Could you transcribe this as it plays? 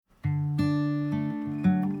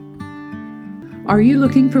Are you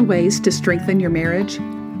looking for ways to strengthen your marriage?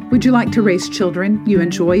 Would you like to raise children you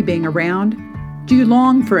enjoy being around? Do you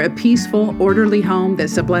long for a peaceful, orderly home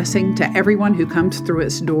that's a blessing to everyone who comes through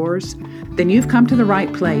its doors? Then you've come to the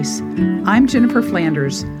right place. I'm Jennifer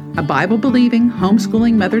Flanders, a Bible-believing,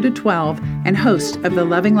 homeschooling mother to 12 and host of the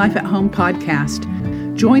Loving Life at Home podcast.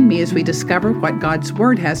 Join me as we discover what God's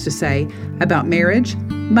Word has to say about marriage,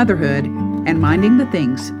 motherhood, and minding the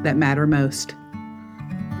things that matter most.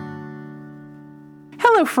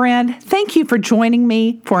 Hello, friend. Thank you for joining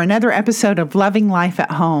me for another episode of Loving Life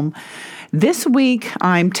at Home. This week,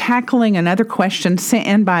 I'm tackling another question sent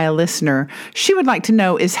in by a listener. She would like to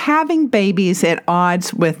know, is having babies at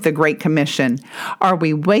odds with the Great Commission? Are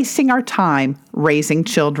we wasting our time raising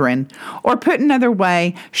children? Or put another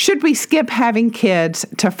way, should we skip having kids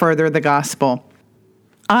to further the gospel?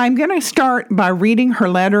 I'm going to start by reading her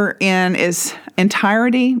letter in its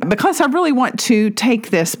entirety because I really want to take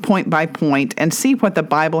this point by point and see what the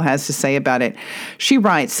Bible has to say about it. She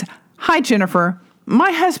writes, "Hi, Jennifer.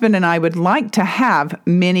 My husband and I would like to have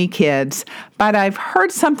many kids, but I've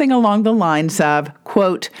heard something along the lines of,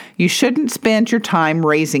 quote, you shouldn't spend your time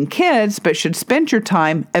raising kids, but should spend your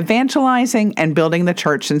time evangelizing and building the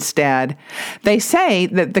church instead. They say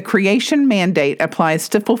that the creation mandate applies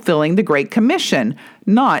to fulfilling the Great Commission,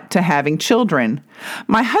 not to having children.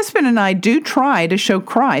 My husband and I do try to show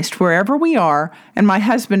Christ wherever we are, and my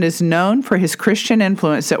husband is known for his Christian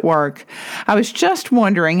influence at work. I was just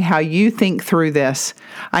wondering how you think through this.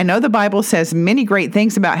 I know the Bible says many great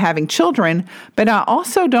things about having children, but I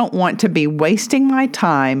also don't want to be wasting my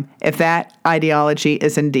time if that ideology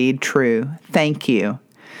is indeed true. Thank you."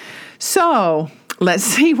 So, let's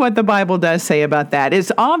see what the Bible does say about that.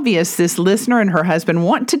 It's obvious this listener and her husband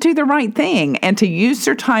want to do the right thing and to use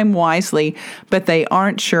their time wisely, but they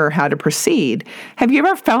aren't sure how to proceed. Have you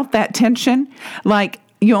ever felt that tension? Like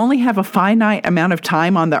you only have a finite amount of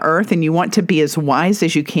time on the earth and you want to be as wise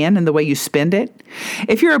as you can in the way you spend it?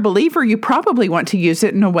 If you're a believer, you probably want to use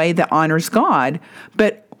it in a way that honors God,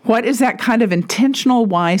 but what is that kind of intentional,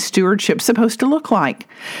 wise stewardship supposed to look like?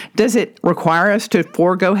 Does it require us to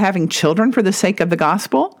forego having children for the sake of the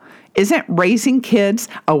gospel? Isn't raising kids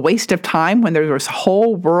a waste of time when there's a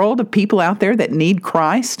whole world of people out there that need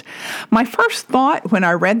Christ? My first thought when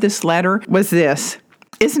I read this letter was this: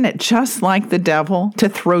 isn't it just like the devil to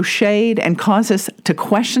throw shade and cause us to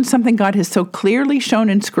question something God has so clearly shown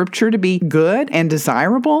in Scripture to be good and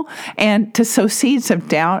desirable, and to sow seeds of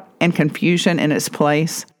doubt and confusion in its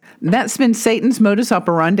place? That's been Satan's modus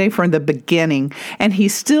operandi from the beginning, and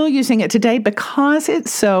he's still using it today because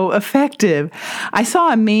it's so effective. I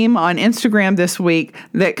saw a meme on Instagram this week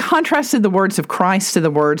that contrasted the words of Christ to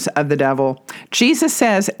the words of the devil. Jesus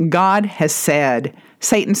says, God has said.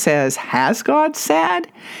 Satan says, has God said?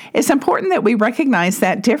 It's important that we recognize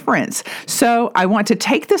that difference. So I want to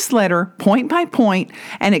take this letter point by point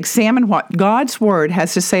and examine what God's Word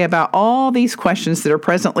has to say about all these questions that are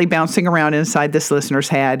presently bouncing around inside this listener's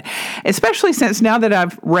head, especially since now that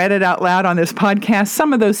I've read it out loud on this podcast,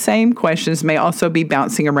 some of those same questions may also be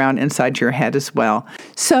bouncing around inside your head as well.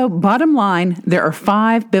 So bottom line, there are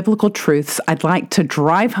 5 biblical truths I'd like to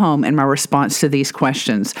drive home in my response to these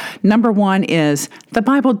questions. Number 1 is, the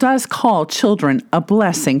Bible does call children a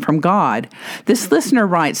blessing from God. This listener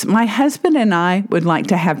writes, my husband and I would like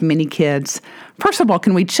to have many kids. First of all,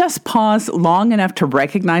 can we just pause long enough to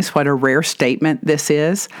recognize what a rare statement this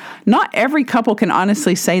is? Not every couple can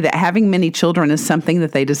honestly say that having many children is something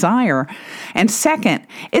that they desire. And second,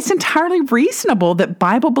 it's entirely reasonable that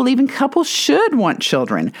Bible-believing couples should want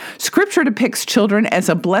children. Scripture depicts children as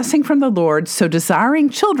a blessing from the Lord, so desiring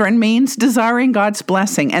children means desiring God's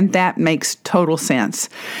blessing, and that makes total sense.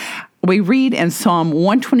 We read in Psalm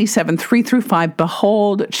 127, 3-5,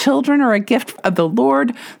 behold, children are a gift of the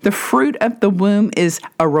Lord. The fruit of the womb is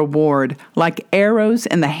a reward. Like arrows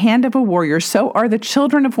in the hand of a warrior, so are the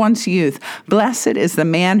children of one's youth. Blessed is the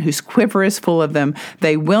man whose quiver is full of them.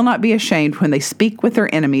 They will not be ashamed when they speak with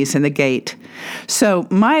their enemies in the gate. So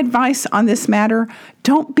my advice on this matter,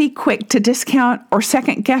 don't be quick to discount or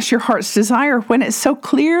second guess your heart's desire when it's so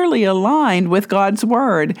clearly aligned with God's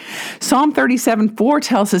Word. Psalm 37:4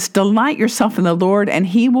 tells us, delight yourself in the Lord and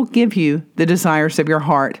He will give you the desires of your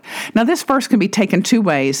heart. Now this verse can be taken 2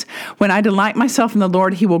 ways. When I delight myself in the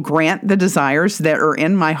Lord, He will grant the desires that are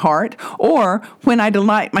in my heart. Or when I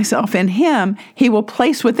delight myself in Him, He will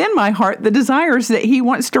place within my heart the desires that He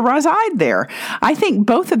wants to reside there. I think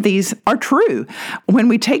both of these are true. When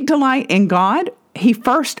we take delight in God, He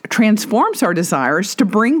first transforms our desires to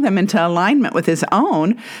bring them into alignment with His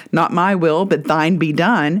own, not my will, but thine be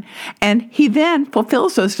done. And He then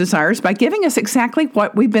fulfills those desires by giving us exactly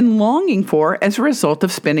what we've been longing for as a result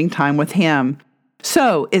of spending time with Him.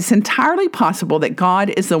 So it's entirely possible that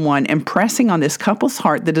God is the one impressing on this couple's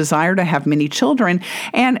heart the desire to have many children,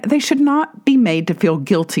 and they should not be made to feel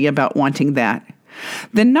guilty about wanting that.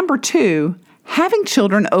 Then number 2, having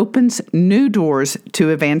children opens new doors to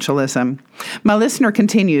evangelism. My listener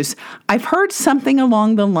continues, I've heard something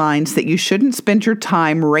along the lines that you shouldn't spend your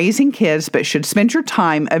time raising kids, but should spend your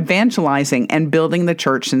time evangelizing and building the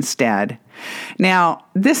church instead. Now,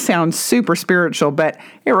 this sounds super spiritual, but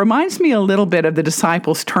it reminds me a little bit of the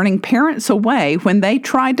disciples turning parents away when they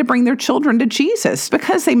tried to bring their children to Jesus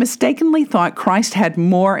because they mistakenly thought Christ had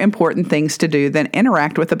more important things to do than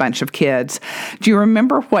interact with a bunch of kids. Do you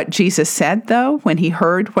remember what Jesus said, though, when he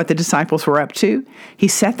heard what the disciples were up to? He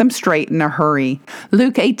set them straight in a hurry.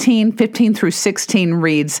 Luke 18:15-16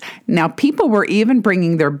 reads, Now people were even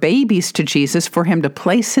bringing their babies to Jesus for him to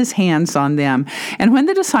place his hands on them. And when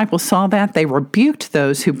the disciples saw that, they rebuked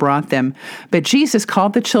those who brought them. But Jesus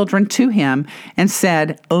called the children to him and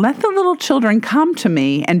said, Let the little children come to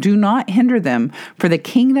me and do not hinder them, for the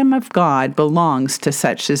kingdom of God belongs to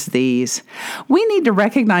such as these. We need to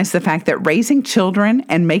recognize the fact that raising children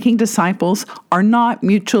and making disciples are not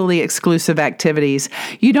mutually exclusive activities.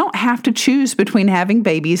 You don't have to choose between having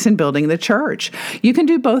babies and building the church. You can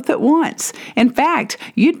do both at once. In fact,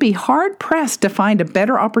 you'd be hard-pressed to find a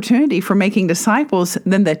better opportunity for making disciples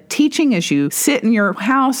than the teaching as you sit in your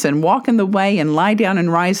house and walk in the way and lie down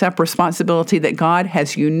and rise up responsibility that God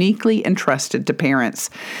has uniquely entrusted to parents.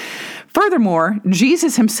 Furthermore,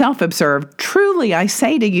 Jesus himself observed, Truly I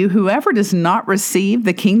say to you, whoever does not receive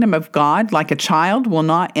the kingdom of God like a child will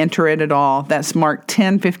not enter it at all. That's Mark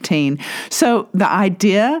 10:15. So the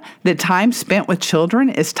idea that time spent with children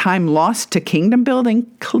is time lost to kingdom building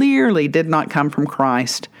clearly did not come from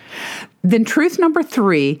Christ. Then truth number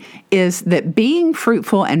 3 is that being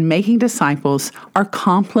fruitful and making disciples are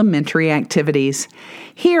complementary activities.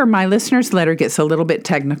 Here, my listener's letter gets a little bit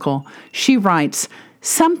technical. She writes,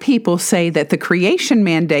 Some people say that the creation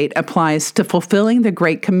mandate applies to fulfilling the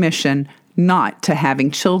Great Commission, not to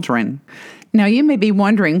having children. Now, you may be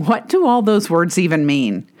wondering, what do all those words even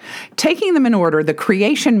mean? Taking them in order, the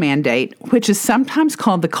creation mandate, which is sometimes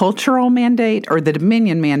called the cultural mandate or the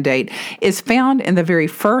dominion mandate, is found in the very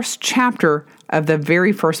first chapter of the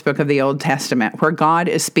very first book of the Old Testament, where God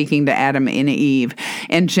is speaking to Adam and Eve.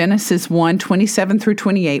 In Genesis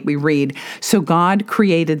 1:27-28, we read, So God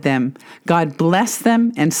created them. God blessed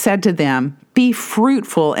them and said to them, Be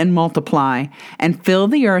fruitful and multiply, and fill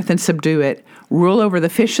the earth and subdue it. Rule over the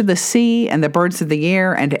fish of the sea and the birds of the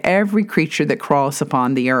air and every creature that crawls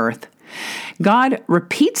upon the earth. God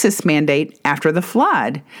repeats this mandate after the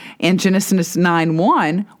flood. In Genesis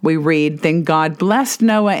 9:1, we read, Then God blessed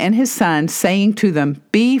Noah and his sons, saying to them,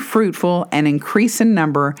 Be fruitful and increase in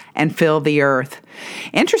number and fill the earth.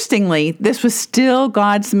 Interestingly, this was still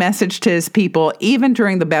God's message to his people even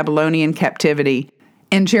during the Babylonian captivity.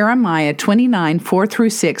 In Jeremiah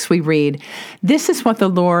 29:4-6, we read, This is what the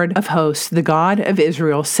Lord of hosts, the God of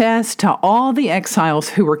Israel, says to all the exiles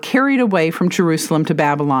who were carried away from Jerusalem to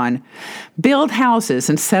Babylon. Build houses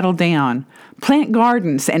and settle down. Plant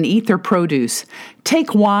gardens and eat their produce.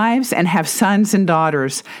 Take wives and have sons and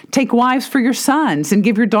daughters. Take wives for your sons and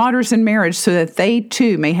give your daughters in marriage so that they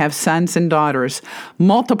too may have sons and daughters.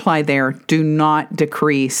 Multiply there, do not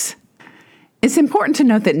decrease. It's important to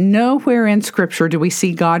note that nowhere in Scripture do we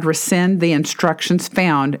see God rescind the instructions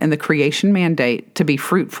found in the creation mandate to be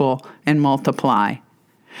fruitful and multiply.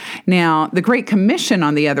 Now, the Great Commission,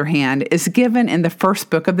 on the other hand, is given in the first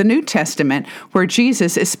book of the New Testament, where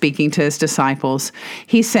Jesus is speaking to his disciples.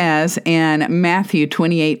 He says in Matthew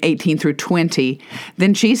 28:18-20,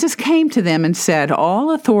 Then Jesus came to them and said,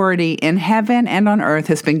 All authority in heaven and on earth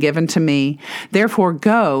has been given to me. Therefore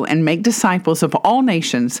go and make disciples of all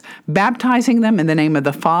nations, baptizing them in the name of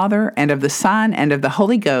the Father and of the Son and of the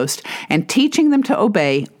Holy Ghost, and teaching them to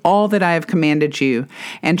obey all that I have commanded you.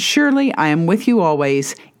 And surely I am with you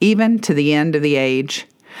always, even to the end of the age.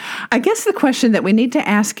 I guess the question that we need to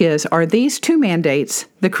ask is, are these two mandates,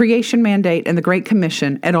 the creation mandate and the Great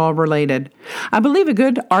Commission, at all related? I believe a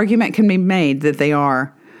good argument can be made that they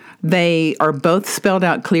are. They are both spelled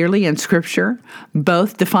out clearly in Scripture.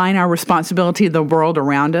 Both define our responsibility to the world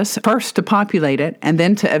around us, first to populate it and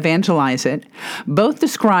then to evangelize it. Both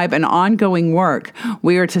describe an ongoing work.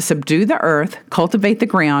 We are to subdue the earth, cultivate the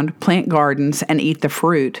ground, plant gardens, and eat the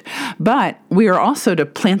fruit. But we are also to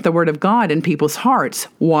plant the Word of God in people's hearts,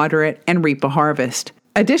 water it, and reap a harvest.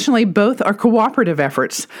 Additionally, both are cooperative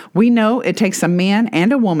efforts. We know it takes a man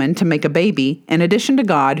and a woman to make a baby, in addition to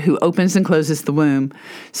God, who opens and closes the womb.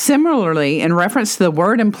 Similarly, in reference to the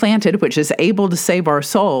word implanted, which is able to save our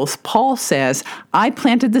souls, Paul says, I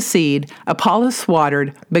planted the seed, Apollos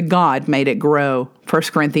watered, but God made it grow. 1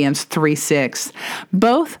 Corinthians 3:6.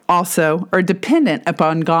 Both also are dependent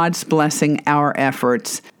upon God's blessing our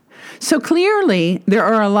efforts. So clearly, there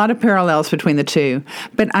are a lot of parallels between the two,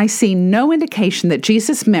 but I see no indication that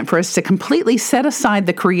Jesus meant for us to completely set aside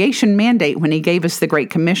the creation mandate when he gave us the Great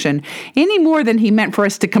Commission, any more than he meant for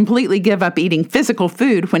us to completely give up eating physical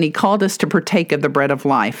food when he called us to partake of the bread of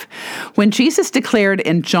life. When Jesus declared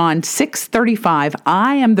in John 6:35,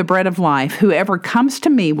 I am the bread of life, whoever comes to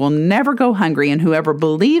me will never go hungry, and whoever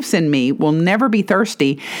believes in me will never be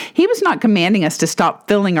thirsty, he was not commanding us to stop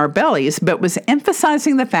filling our bellies, but was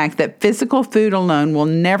emphasizing the fact that physical food alone will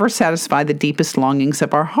never satisfy the deepest longings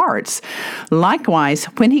of our hearts. Likewise,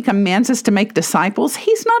 when he commands us to make disciples,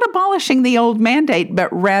 he's not abolishing the old mandate, but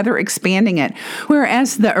rather expanding it.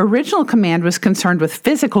 Whereas the original command was concerned with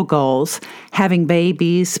physical goals, having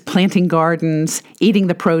babies, planting gardens, eating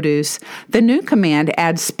the produce, the new command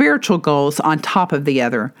adds spiritual goals on top of the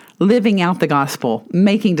other, living out the gospel,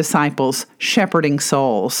 making disciples, shepherding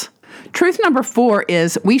souls. Truth number 4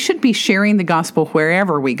 is we should be sharing the gospel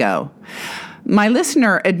wherever we go. My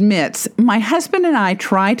listener admits, my husband and I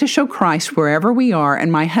try to show Christ wherever we are,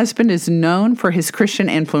 and my husband is known for his Christian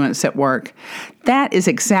influence at work. That is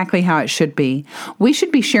exactly how it should be. We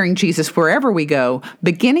should be sharing Jesus wherever we go,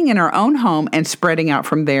 beginning in our own home and spreading out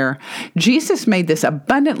from there. Jesus made this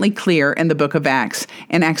abundantly clear in the book of Acts.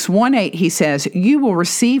 In Acts 1:8, he says, you will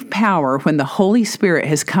receive power when the Holy Spirit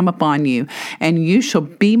has come upon you, and you shall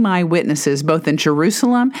be my witnesses both in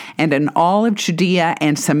Jerusalem and in all of Judea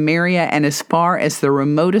and Samaria and as far as the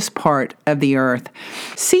remotest part of the earth.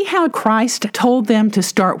 See how Christ told them to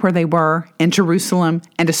start where they were in Jerusalem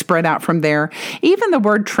and to spread out from there? Even the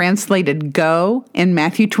word translated go in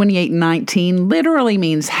Matthew 28:19 literally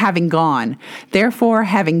means having gone. Therefore,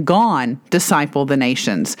 having gone, disciple the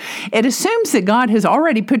nations. It assumes that God has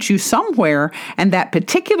already put you somewhere, and that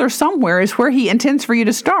particular somewhere is where he intends for you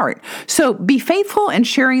to start. So be faithful in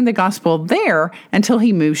sharing the gospel there until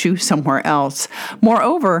he moves you somewhere else.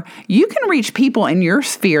 Moreover, you can reach people in your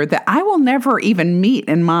sphere that I will never even meet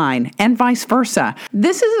in mine, and vice versa.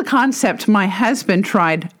 This is a concept my husband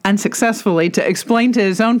tried unsuccessfully to explain to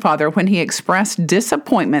his own father when he expressed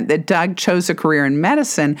disappointment that Doug chose a career in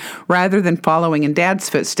medicine rather than following in Dad's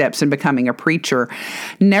footsteps and becoming a preacher.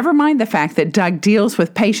 Never mind the fact that Doug deals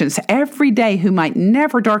with patients every day who might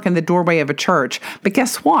never darken the doorway of a church. But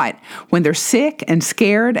guess what? When they're sick and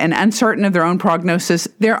scared and uncertain of their own prognosis,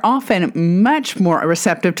 they're often much more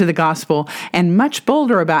receptive to the gospel and much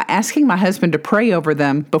bolder about asking my husband to pray over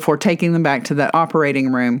them before taking them back to the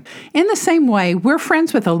operating room. In the same way, we're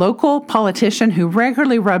friends with a local politician who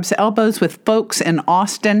regularly rubs elbows with folks in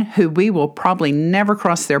Austin who we will probably never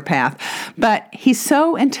cross their path. But he's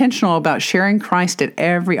so intentional about sharing Christ at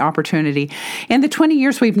every opportunity. In the 20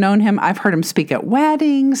 years we've known him, I've heard him speak at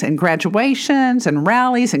weddings and graduations and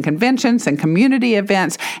rallies and conventions and community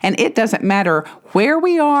events, and it doesn't matter where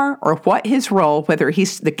we are or what his role, whether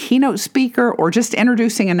he's the keynote speaker or just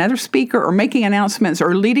introducing another speaker or making announcements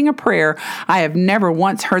or leading a prayer, I have never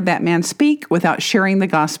once heard that man speak without sharing the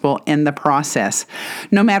gospel in the process.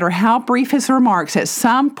 No matter how brief his remarks, at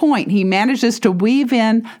some point he manages to weave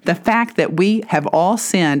in the fact that we have all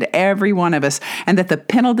sinned, every one of us, and that the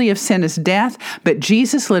penalty of sin is death, but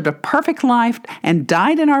Jesus lived a perfect life and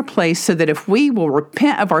died in our place so that if we will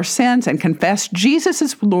repent of our sins and confess Jesus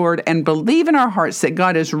is Lord and believe in our hearts that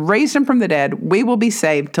God has raised him from the dead, we will be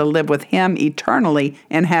saved to live with him eternally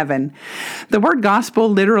in heaven. The word gospel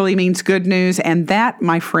literally means good news, and that,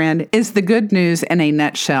 my friend, is the good news in a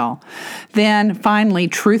nutshell. Then finally,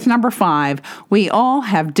 truth number 5, we all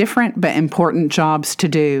have different but important jobs to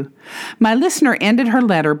do. My listener ended her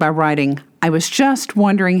letter by writing, I was just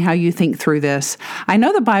wondering how you think through this. I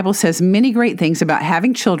know the Bible says many great things about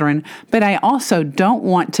having children, but I also don't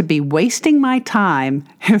want to be wasting my time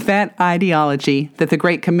if that ideology that the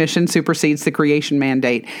Great Commission supersedes the creation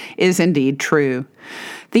mandate is indeed true.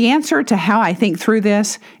 The answer to how I think through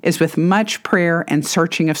this is with much prayer and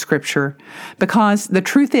searching of Scripture. Because the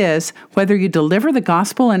truth is, whether you deliver the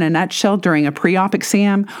gospel in a nutshell during a pre-op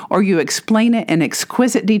exam or you explain it in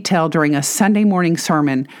exquisite detail during a Sunday morning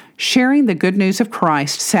sermon, sharing the good news of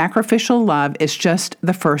Christ's sacrificial love is just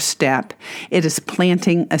the first step. It is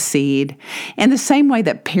planting a seed. In the same way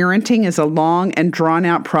that parenting is a long and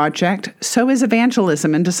drawn-out project, so is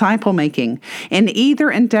evangelism and disciple-making. In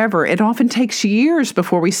either endeavor, it often takes years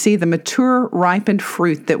before we see the mature, ripened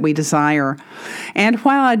fruit that we desire. And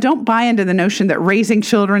while I don't buy into the notion that raising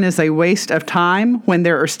children is a waste of time when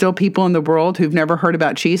there are still people in the world who've never heard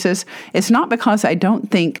about Jesus, it's not because I don't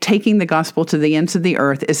think taking the gospel to the ends of the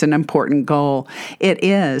earth is an important goal. It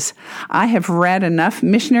is. I have read enough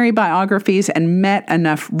missionary biographies and met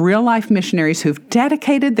enough real-life missionaries who've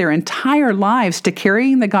dedicated their entire lives to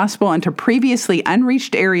carrying the gospel into previously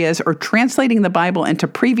unreached areas or translating the Bible into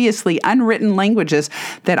previously unwritten languages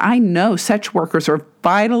that I know such workers are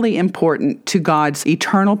vitally important to God's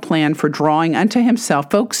eternal plan for drawing unto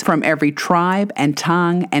himself folks from every tribe and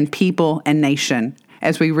tongue and people and nation,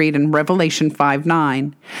 as we read in Revelation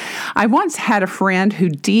 5:9. I once had a friend who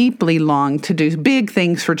deeply longed to do big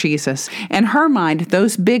things for Jesus. In her mind,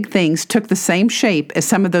 those big things took the same shape as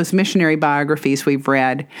some of those missionary biographies we've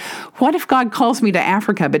read. What if God calls me to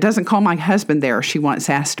Africa but doesn't call my husband there, she once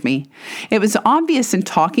asked me. It was obvious in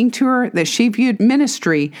talking to her that she viewed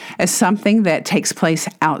ministry as something that takes place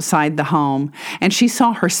outside the home, and she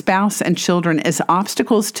saw her spouse and children as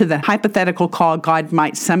obstacles to the hypothetical call God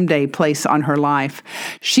might someday place on her life.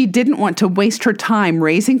 She didn't want to waste her time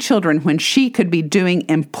raising children when she could be doing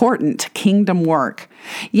important kingdom work.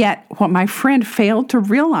 Yet, what my friend failed to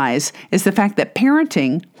realize is the fact that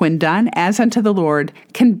parenting, when done as unto the Lord,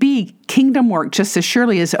 can be kingdom work just as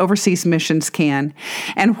surely as overseas missions can.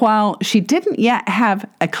 And while she didn't yet have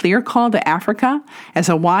a clear call to Africa, as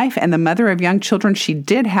a wife and the mother of young children, she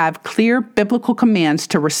did have clear biblical commands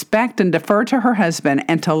to respect and defer to her husband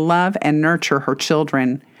and to love and nurture her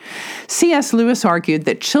children. C.S. Lewis argued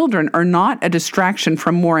that children are not a distraction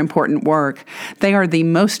from more important work. They are the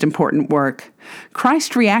most important work.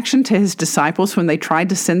 Christ's reaction to his disciples when they tried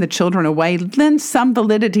to send the children away lends some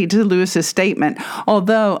validity to Lewis's statement,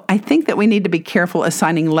 although I think that we need to be careful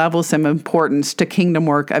assigning levels of importance to kingdom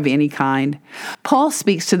work of any kind. Paul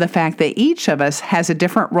speaks to the fact that each of us has a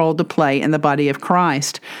different role to play in the body of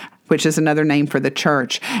Christ, which is another name for the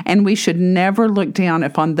church, and we should never look down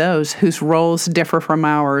upon those whose roles differ from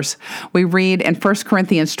ours. We read in 1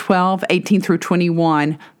 Corinthians 12:18 through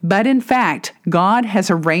 21, "But in fact, God has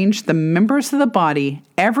arranged the members of the body,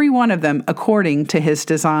 every one of them according to his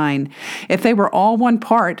design. If they were all one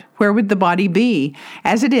part, where would the body be?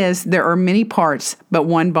 As it is, there are many parts, but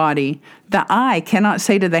one body. The eye cannot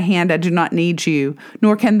say to the hand, I do not need you,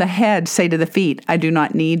 nor can the head say to the feet, I do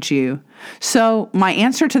not need you." So my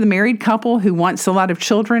answer to the married couple who wants a lot of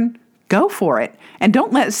children, go for it. And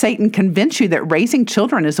don't let Satan convince you that raising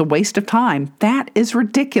children is a waste of time. That is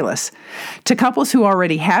ridiculous. To couples who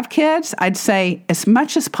already have kids, I'd say, as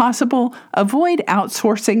much as possible, avoid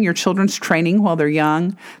outsourcing your children's training while they're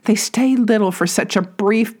young. They stay little for such a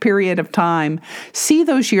brief period of time. See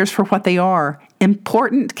those years for what they are,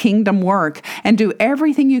 important kingdom work, and do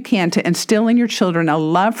everything you can to instill in your children a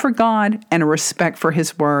love for God and a respect for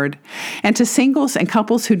his word. And to singles and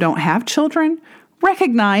couples who don't have children,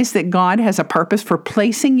 recognize that God has a purpose for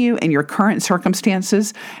placing you in your current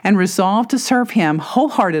circumstances and resolve to serve him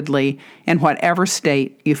wholeheartedly in whatever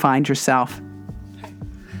state you find yourself.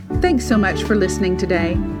 Thanks so much for listening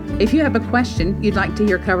today. If you have a question you'd like to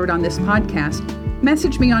hear covered on this podcast,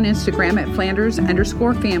 message me on Instagram at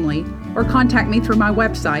Flanders_family or contact me through my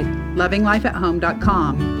website,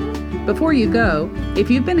 lovinglifeathome.com. Before you go, if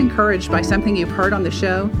you've been encouraged by something you've heard on the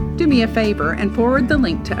show, do me a favor and forward the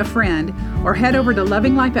link to a friend or head over to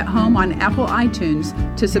Loving Life at Home on Apple iTunes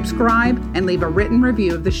to subscribe and leave a written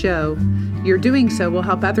review of the show. Your doing so will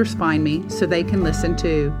help others find me so they can listen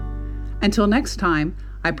too. Until next time,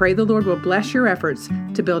 I pray the Lord will bless your efforts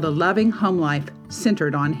to build a loving home life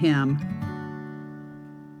centered on him.